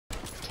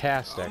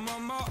fantastic.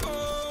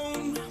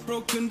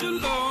 Broken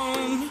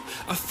alone,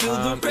 I feel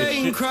the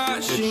rain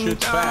crashing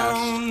shoots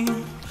down.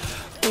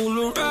 fast.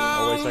 All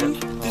around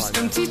this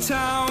empty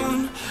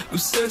town, I'm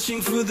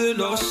searching for the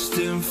lost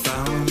and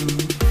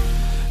found.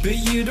 But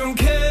you don't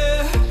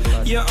care,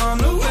 you're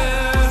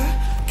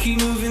unaware. Keep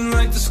moving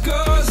like the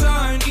scars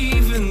aren't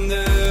even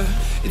there.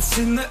 It's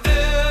in the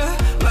air,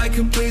 like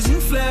a blazing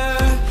flare.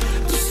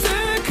 Don't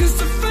stare, cause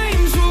the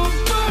flames will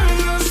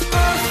burn us.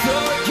 I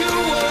thought you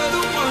were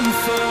the one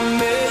for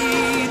me.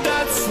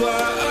 That's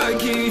why I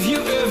gave you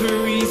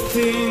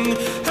everything.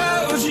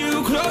 Held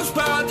you close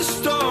by the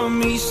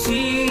stormy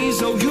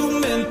seas. Oh, you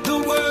meant the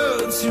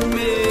world to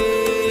me.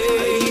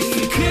 I used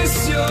to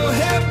kiss your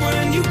head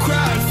when you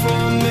cried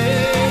for me.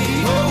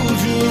 Hold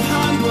your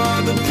hand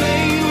while the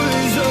pain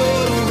was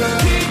over.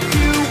 Keep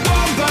you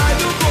warm by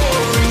the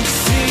roaring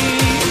sea.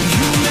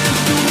 You meant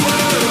the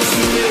world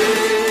to me.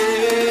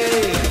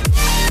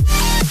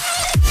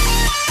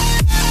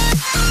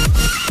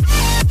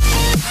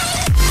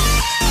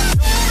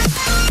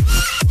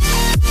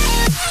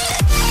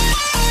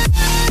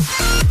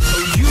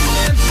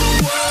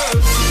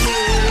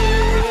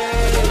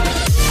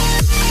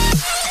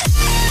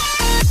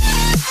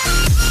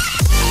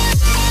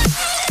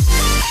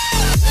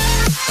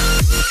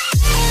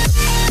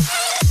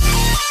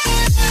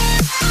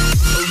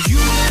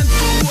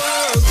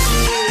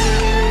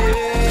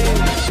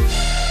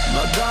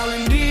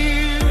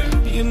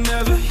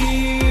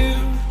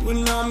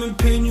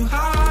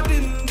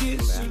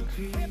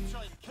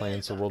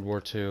 Playing some World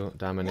War II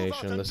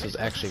domination. This is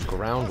actually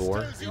Ground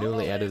War,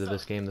 newly added to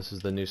this game. This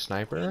is the new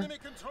sniper,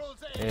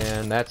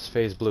 and that's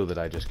Faze Bloo that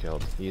I just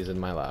killed. He's in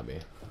my lobby.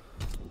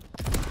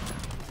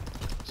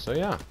 So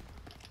yeah,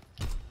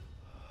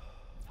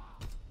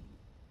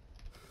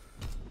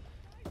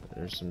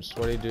 there's some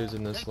sweaty dudes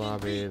in this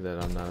lobby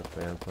that I'm not a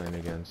fan of playing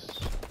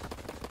against.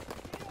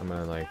 I'm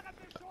gonna like,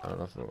 I don't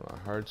know if I want to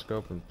hard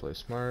scope and play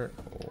smart,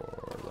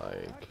 or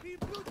like,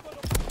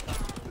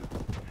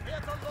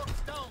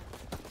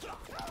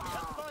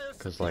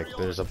 because like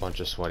there's a bunch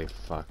of sweaty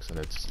fucks and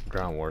it's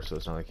ground war, so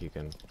it's not like you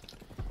can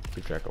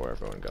keep track of where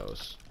everyone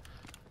goes.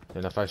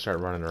 And if I start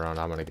running around,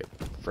 I'm gonna get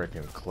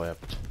freaking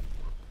clipped.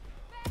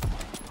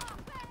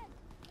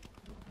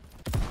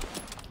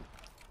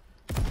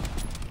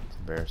 It's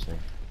embarrassing.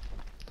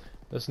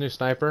 This new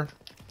sniper,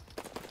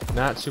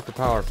 not super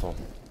powerful.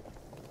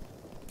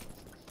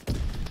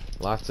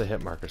 Lots of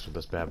hit markers with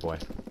this bad boy.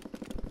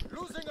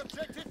 Losing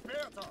objective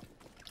Bertha.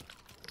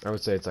 I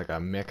would say it's like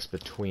a mix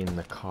between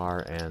the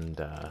car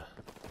and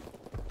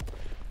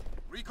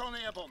Recon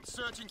airborne,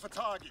 searching for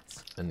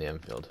targets. and the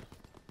Enfield.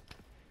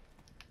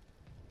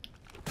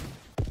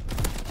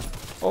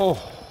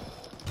 Oh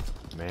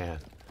man,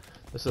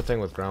 this is the thing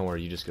with ground war.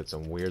 You just get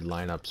some weird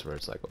lineups where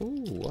it's like,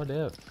 ooh, what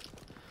if?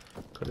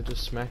 Could have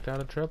just smacked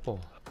out a triple.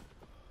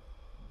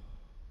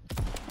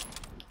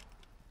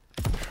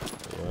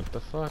 What the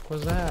fuck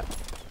was that?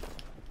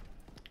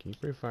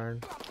 Keep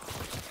refiring.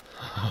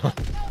 I'm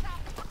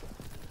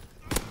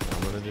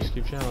gonna just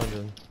keep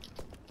challenging.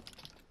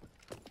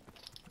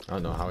 I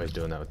don't know how he's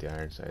doing that with the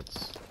iron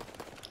sights.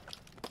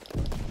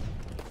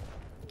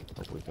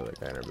 Hope we kill that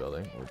guy in our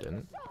building. We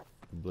didn't.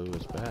 Blue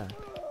is back.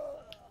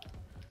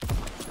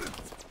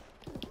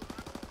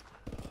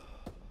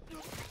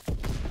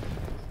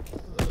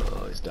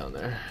 Oh, he's down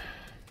there.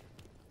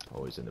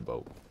 Oh, he's in the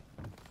boat.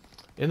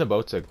 In the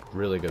boat's a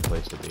really good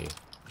place to be.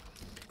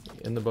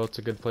 In the boat's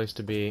a good place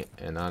to be,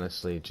 and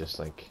honestly, just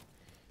like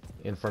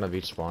in front of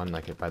each spawn,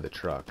 like by the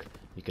truck,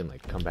 you can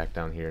like come back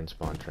down here and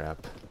spawn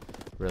trap.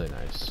 Really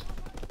nice.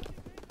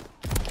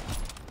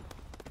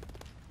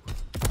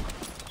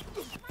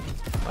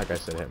 Like I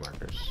said, hit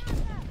markers.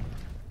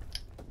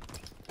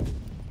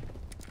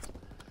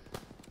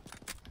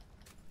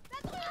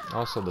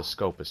 Also, the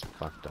scope is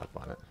fucked up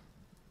on it.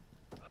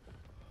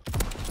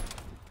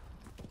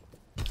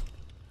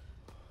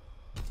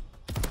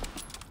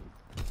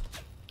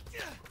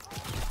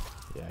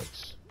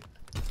 Yikes.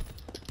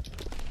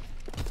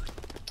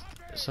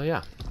 So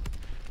yeah,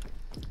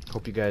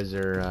 hope you guys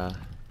are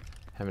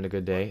having a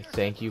good day.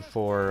 Thank you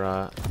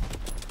for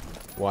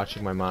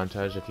watching my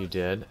montage. If you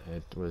did,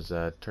 it was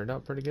turned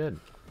out pretty good.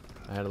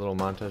 I had a little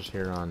montage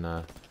here on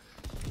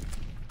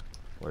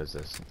what is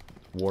this?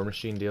 War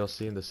Machine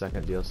DLC, the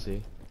second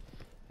DLC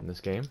in this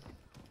game.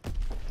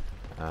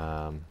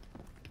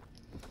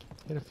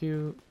 Hit a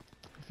few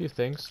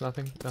things,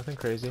 nothing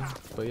crazy,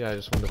 but yeah, I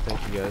just wanted to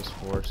thank you guys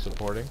for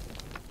supporting.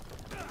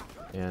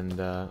 And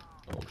oh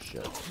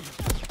shit.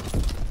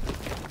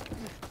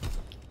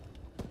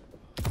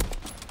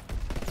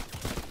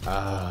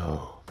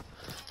 Oh,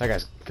 that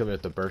guy's coming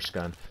with the burst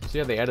gun. So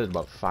yeah, they added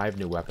about 5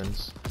 new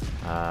weapons.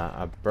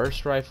 A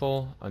burst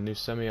rifle, a new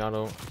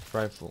semi-auto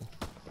rifle,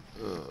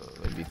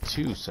 maybe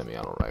 2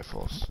 semi-auto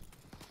rifles.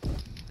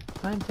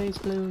 I'm Faze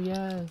Bloo,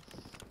 yes.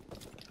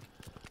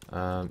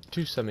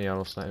 2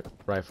 semi-auto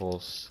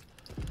rifles,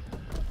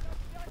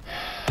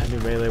 a new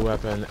melee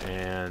weapon,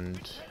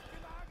 and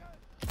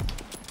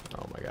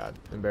oh my god,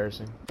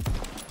 embarrassing.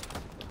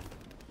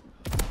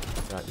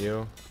 Got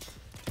you.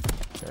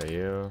 Got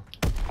you.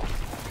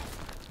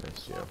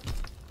 That's you.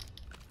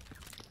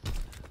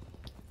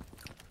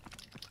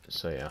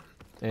 So yeah,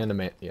 and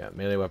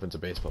melee weapon's a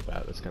baseball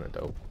bat. That's kind of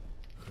dope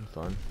and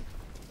fun.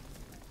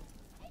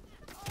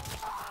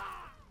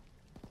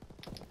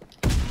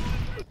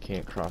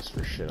 Can't cross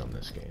for shit on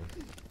this game.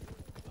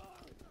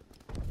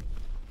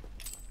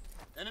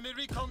 Enemy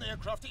recon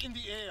aircraft in the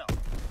air.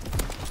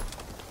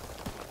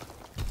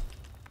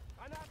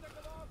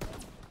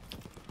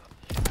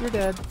 You're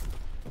dead.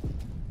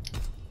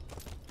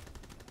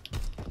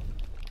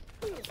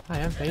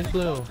 Hi, I'm Faze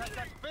Bloo.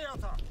 Attack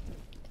Bertha.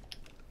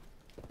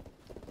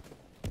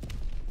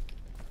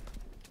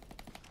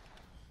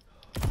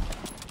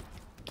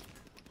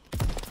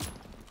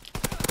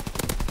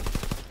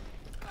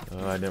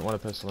 Oh, I didn't want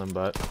to pistol him,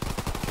 but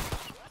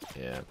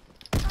yeah,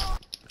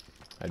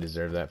 I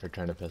deserve that for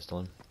trying to pistol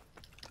him.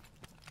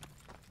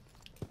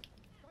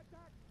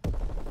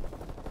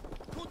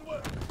 Good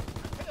work.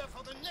 Prepare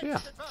for the next Yeah.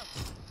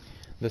 advance.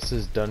 This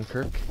is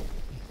Dunkirk,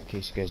 in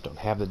case you guys don't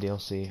have the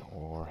DLC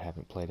or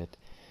haven't played it.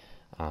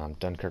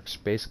 Dunkirk's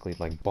basically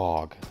like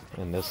bog,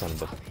 and this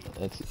end of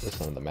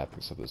the map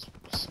except it's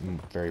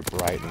very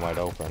bright and wide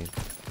open.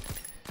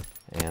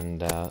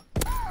 And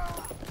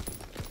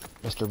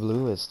Mr.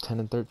 Blue is 10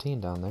 and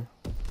 13 down there.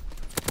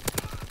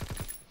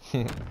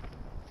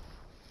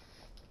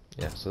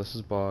 Yeah, so this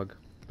is bog,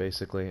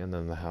 basically, and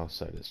then the house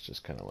side is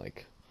just kind of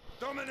like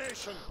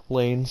Domination.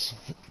 lanes.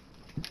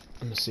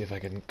 Let me see if I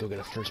can go get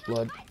a first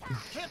blood.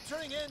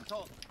 Capturing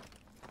Anton.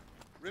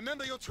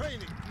 Remember your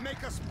training.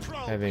 Make us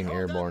proud. Having Hold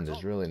airborne Anton.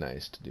 is really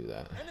nice to do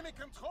that. Enemy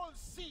control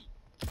C.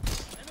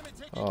 Enemy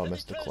taking Oh, heavy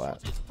missed the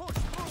clap. casualties. Push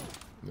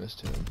through.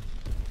 Missed him.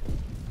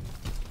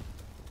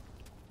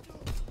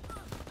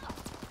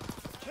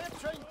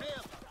 Capturing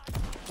Bertha.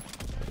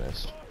 I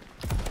missed.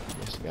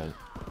 Missed again.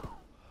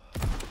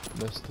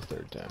 Missed the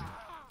third time.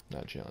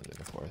 Not challenging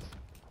the fourth.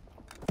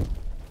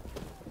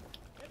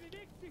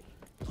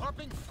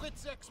 Dropping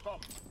Fritz X-bomb.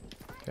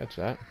 Catch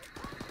that.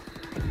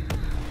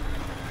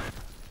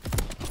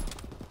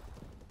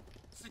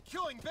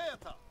 Securing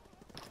Bertha.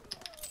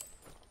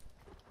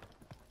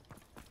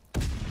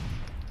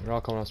 They're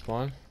all coming on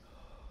spawn.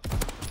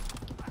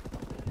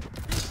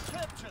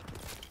 Captured.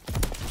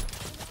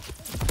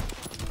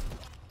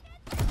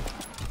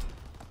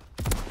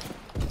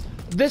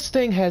 This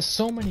thing has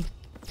so many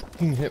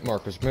fucking hit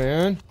markers,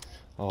 man.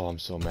 Oh, I'm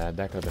so mad.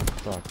 That could have been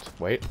fucked.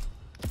 Wait.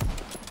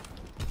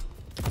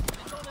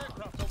 Recon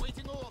aircraft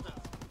awaiting orders.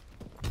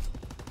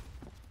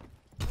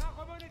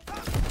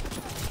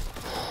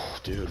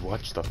 Dude,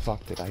 what the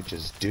fuck did I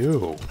just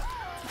do?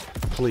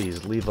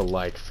 Please leave a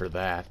like for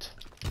that.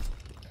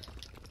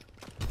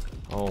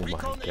 Oh my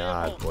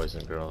god, boys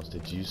and girls.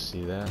 Did you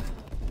see that?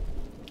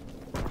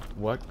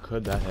 What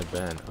could that have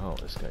been? Oh,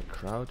 this guy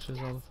crouches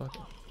all the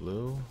fucking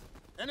blue.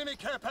 Enemy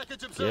care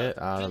package observed.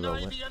 Get out of the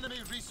Deny way. the enemy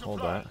resupply.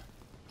 Hold that.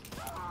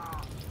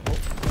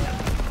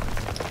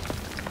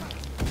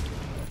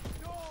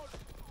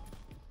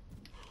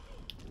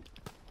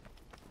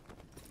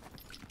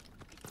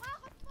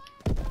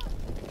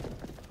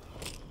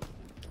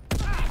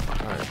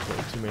 Alright, cool.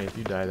 Teammate, if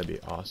you die, that'd be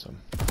awesome.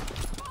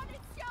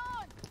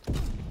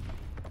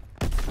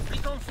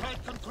 Recon flight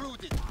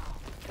concluded.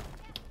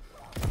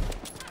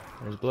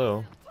 There's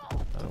Blue.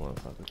 I don't want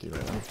to fuck with you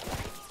right now.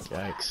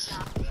 Yikes.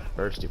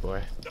 Bursty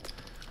boy.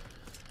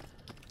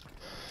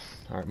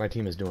 Alright, my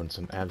team is doing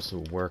some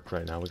absolute work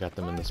right now. We got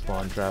them in the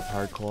spawn trap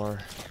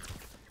hardcore.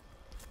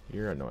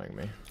 You're annoying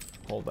me.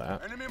 Hold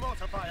that. Enemy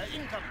mortar fire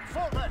incoming.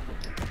 Fall back.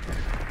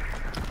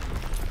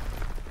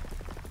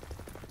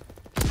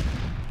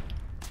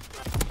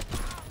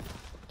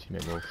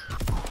 Teammate move.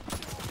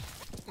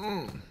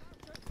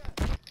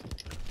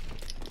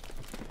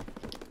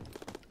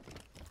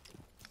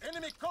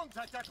 Enemy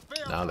contact at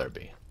Bertha. Now there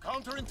be.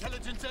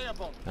 Counterintelligence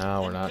airborne.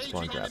 No, we're not Engaging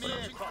spawn trapping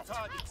enemy them. aircraft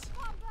targets.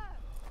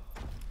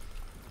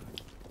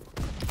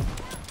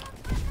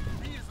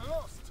 He is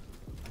lost.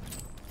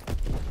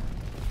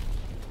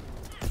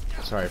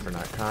 Sorry for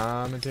not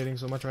commentating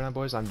so much right now,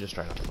 boys. I'm just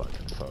trying to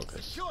fucking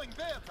focus. Securing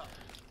Bertha.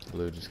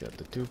 Blue just got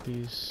the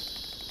two-piece.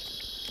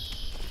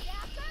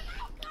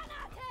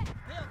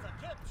 Bertha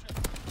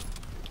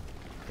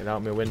captured. Get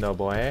out my window,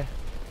 boy.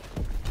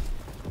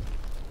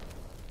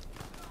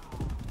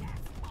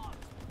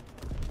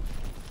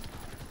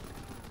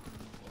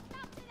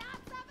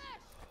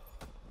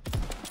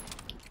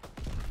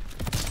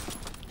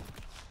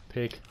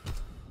 Peek.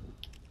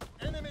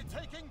 Enemy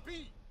taking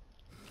B.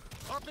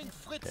 Dropping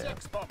Fritz Yeah.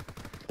 X-bomb.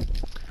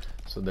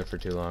 Stood there for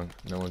too long.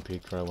 No one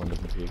peeked where I wanted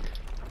them to peek.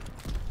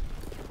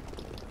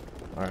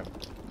 Alright.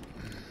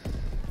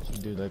 Some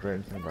dude like right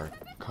in front of our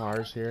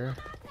cars here.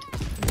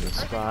 In the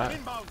spot.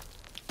 Inbound.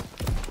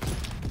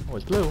 Oh,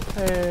 it's Blue.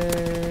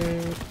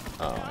 Hey!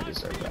 Oh, I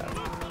deserve that.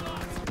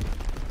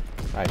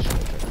 I should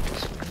have turned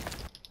this one.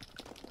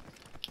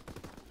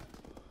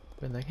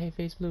 Been like, hey,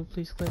 Faze Bloo,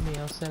 please clip me.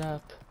 I'll set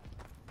up.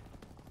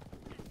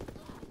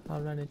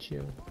 I'll run at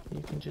you.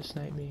 You can just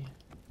snipe me.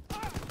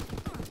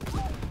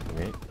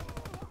 Wait.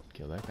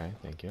 Kill that guy.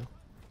 Thank you.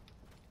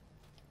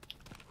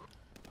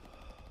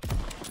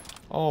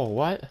 Oh,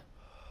 what?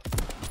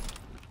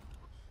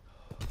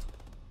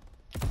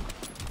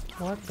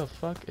 What the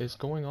fuck is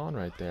going on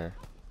right there?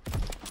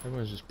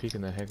 Everyone's just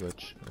peeking the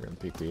glitch. We're gonna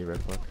peek B real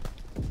quick.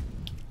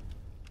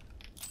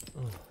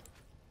 Oh.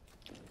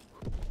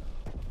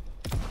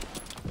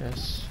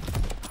 Miss.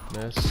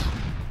 Miss.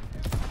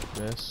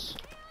 Miss.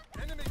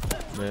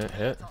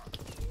 Hit.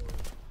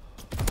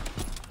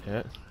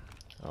 Hit.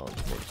 Oh,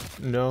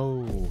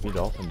 no! He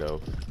dolphin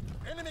dove.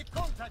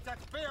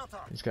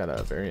 He's got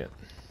a variant.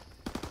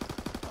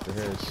 For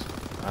his.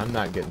 I'm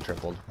not getting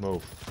tripled.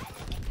 Move.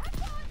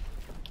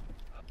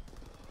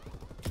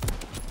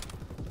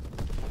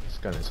 This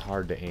gun is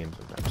hard to aim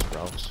sometimes,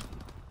 bros.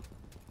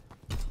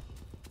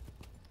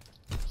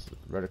 The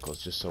reticle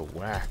is just so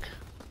whack.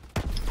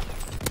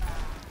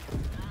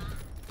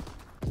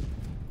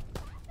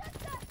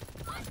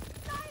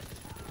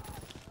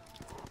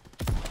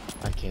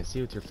 I can't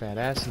see with your fat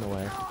ass in the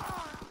way.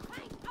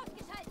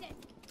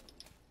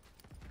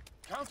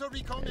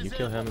 Yeah, you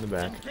kill him in the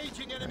back. Nice.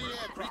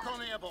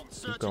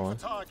 Keep going.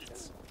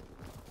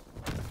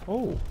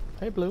 Oh,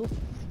 hey Blue.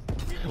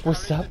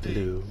 What's up,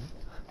 Blue?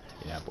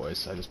 Yeah,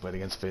 boys, I just played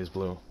against Faze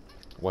Bloo.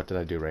 What did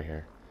I do right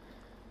here?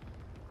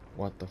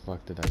 What the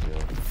fuck did I do?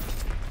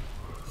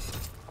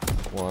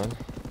 1,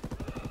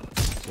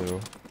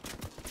 2,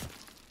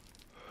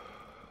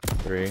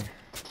 3.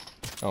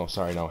 Oh,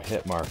 sorry, no,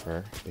 hit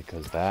marker,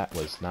 because that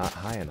was not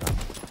high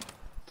enough.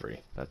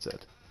 3, that's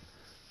it.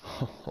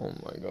 Oh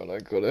my god, I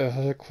could have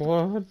had a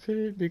quad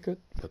feed because...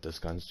 But this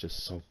gun's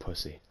just so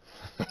pussy.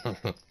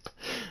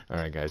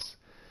 Alright guys,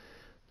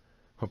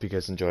 hope you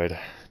guys enjoyed.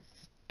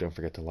 Don't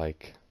forget to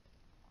like,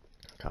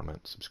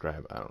 comment,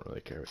 subscribe. I don't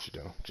really care what you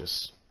do.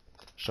 Just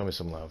show me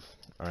some love.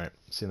 Alright,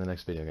 see you in the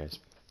next video guys.